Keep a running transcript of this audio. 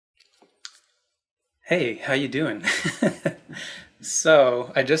Hey, how you doing?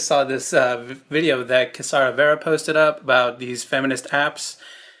 So, I just saw this video that Kisara Vera posted up about these feminist apps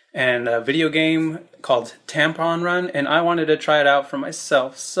and a video game called Tampon Run, and I wanted to try it out for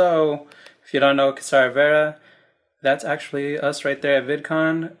myself. So, if you don't know Kisara Vera, that's actually us right there at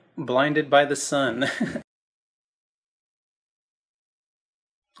VidCon, blinded by the sun.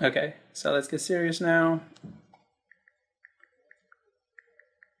 Okay, so let's get serious now.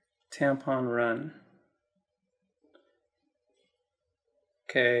 Tampon Run.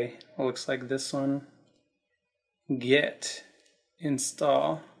 Okay, looks like this one. Get.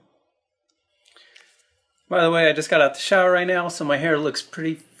 Install. By the way, I just got out the shower right now, so my hair looks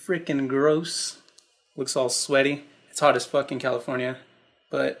pretty freaking gross. Looks all sweaty. It's hot as fuck in California,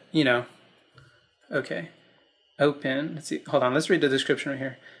 but you know. Okay. Open. Let's see. Hold on, let's read the description right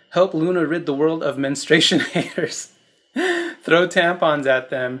here. Help Luna rid the world of menstruation haters. Throw tampons at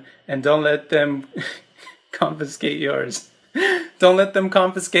them and don't let them confiscate yours. Don't let them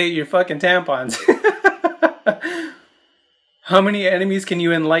confiscate your fucking tampons. How many enemies can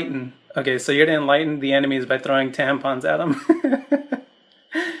you enlighten? Okay, so you're gonna enlighten the enemies by throwing tampons at them.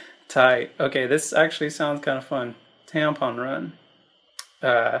 Tight. Okay, this actually sounds kind of fun. Tampon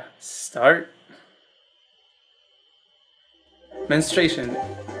Run. Start. Menstruation.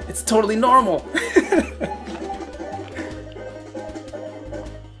 It's totally normal.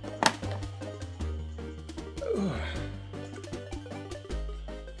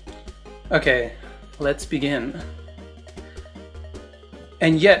 Okay, let's begin.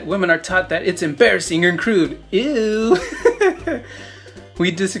 And yet, women are taught that it's embarrassing and crude. Ew!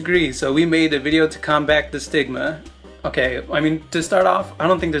 We disagree, so we made a video to combat the stigma. Okay, I mean, to start off, I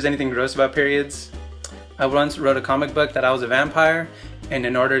don't think there's anything gross about periods. I once wrote a comic book that I was a vampire, and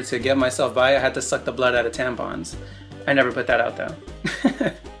in order to get myself by, I had to suck the blood out of tampons. I never put that out though.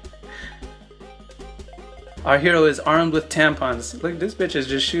 Our hero is armed with tampons. Look, this bitch is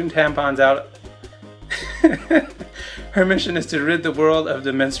just shooting tampons out. Her mission is to rid the world of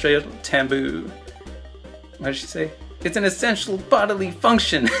the menstrual taboo. What did she say? It's an essential bodily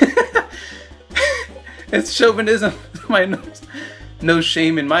function. It's chauvinism. My nose. No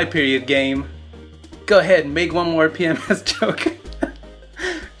shame in my period game. Go ahead and make one more PMS joke.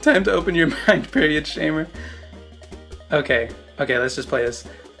 Time to open your mind, period shamer. Okay, let's just play this.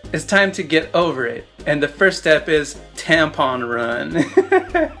 It's time to get over it. And the first step is Tampon Run.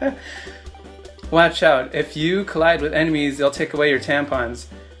 Watch out. If you collide with enemies, they'll take away your tampons.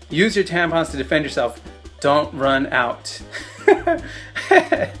 Use your tampons to defend yourself. Don't run out.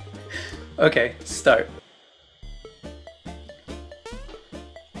 Okay, start.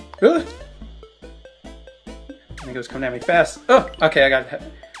 I think it was coming at me fast. Oh, okay, I got it.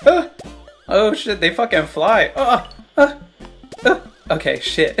 Oh shit, they fucking fly. Okay,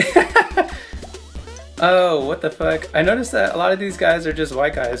 shit. Oh, what the fuck? I noticed that a lot of these guys are just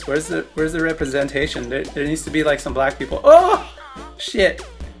white guys. Where's the representation? There needs to be like some black people. Oh, shit.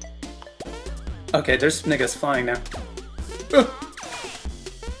 Okay, there's niggas flying now.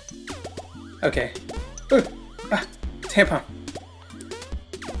 Okay. Tampon.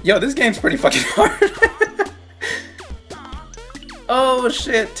 Yo, this game's pretty fucking hard. Oh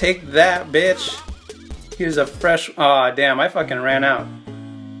shit, take that, bitch. Here's a fresh... Aw, damn, I fucking ran out.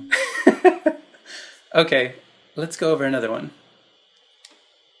 Okay, let's go over another one.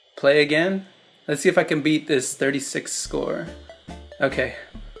 Play again. Let's see if I can beat this 36 score. Okay.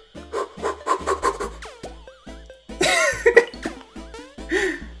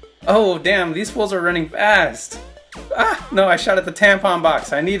 Oh, damn, these fools are running fast. Ah, no, I shot at the tampon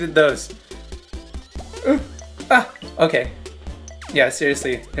box. I needed those. Okay. Yeah,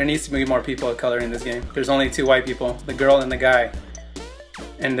 seriously, there needs to be more people of color in this game. There's only 2 white people, the girl and the guy.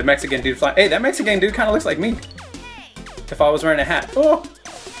 And the Mexican dude flying. Hey, that Mexican dude kind of looks like me. If I was wearing a hat. Oh!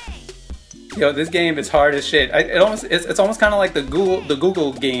 Yo, this game is hard as shit. It's almost kind of like the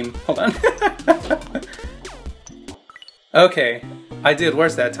Google game. Hold on. Okay, I did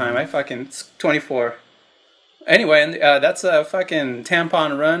worse that time. I fucking 24. Anyway, and that's a fucking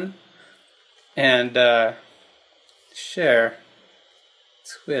Tampon Run. And share.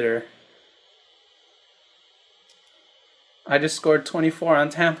 Twitter. I just scored 24 on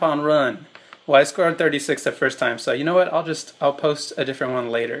Tampon Run. Well, I scored 36 the first time, so you know what? I'll post a different one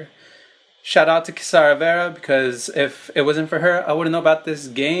later. Shout out to Kisara Vera, because if it wasn't for her, I wouldn't know about this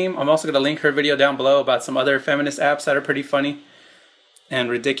game. I'm also going to link her video down below about some other feminist apps that are pretty funny and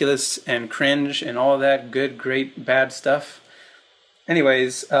ridiculous and cringe and all that good, great, bad stuff.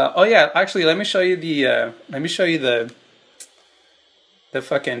 Anyways, oh yeah, actually, let me show you the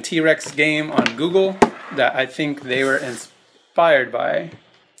fucking T-Rex game on Google that I think they were inspired by.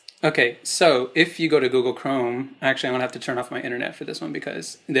 Okay, so if you go to Google Chrome, actually I'm gonna have to turn off my internet for this one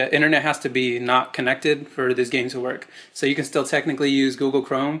because the internet has to be not connected for this game to work. So you can still technically use Google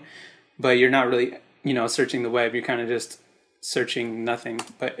Chrome, but you're not really, you know, searching the web. You're kind of just searching nothing.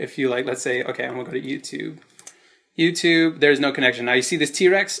 But if you like, let's say, okay, I'm gonna go to YouTube. YouTube, there's no connection. Now you see this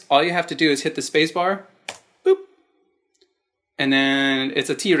T-Rex, all you have to do is hit the space bar, boop, and then it's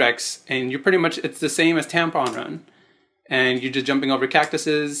a T-Rex, and you're pretty much, it's the same as Tampon Run. And you're just jumping over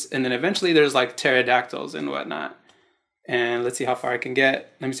cactuses, and then eventually there's like pterodactyls and whatnot. And let's see how far I can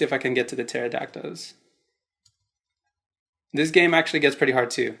get. Let me see if I can get to the pterodactyls. This game actually gets pretty hard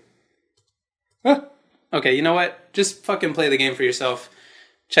too. Ah! Okay, you know what? Just fucking play the game for yourself.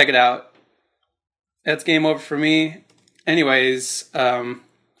 Check it out. That's game over for me. Anyways,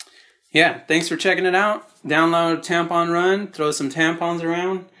 yeah, thanks for checking it out. Download Tampon Run, throw some tampons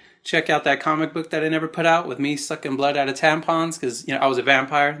around. Check out that comic book that I never put out with me sucking blood out of tampons because, you know, I was a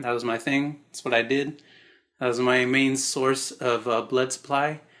vampire. That was my thing. That's what I did. That was my main source of blood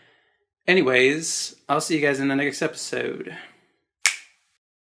supply. Anyways, I'll see you guys in the next episode.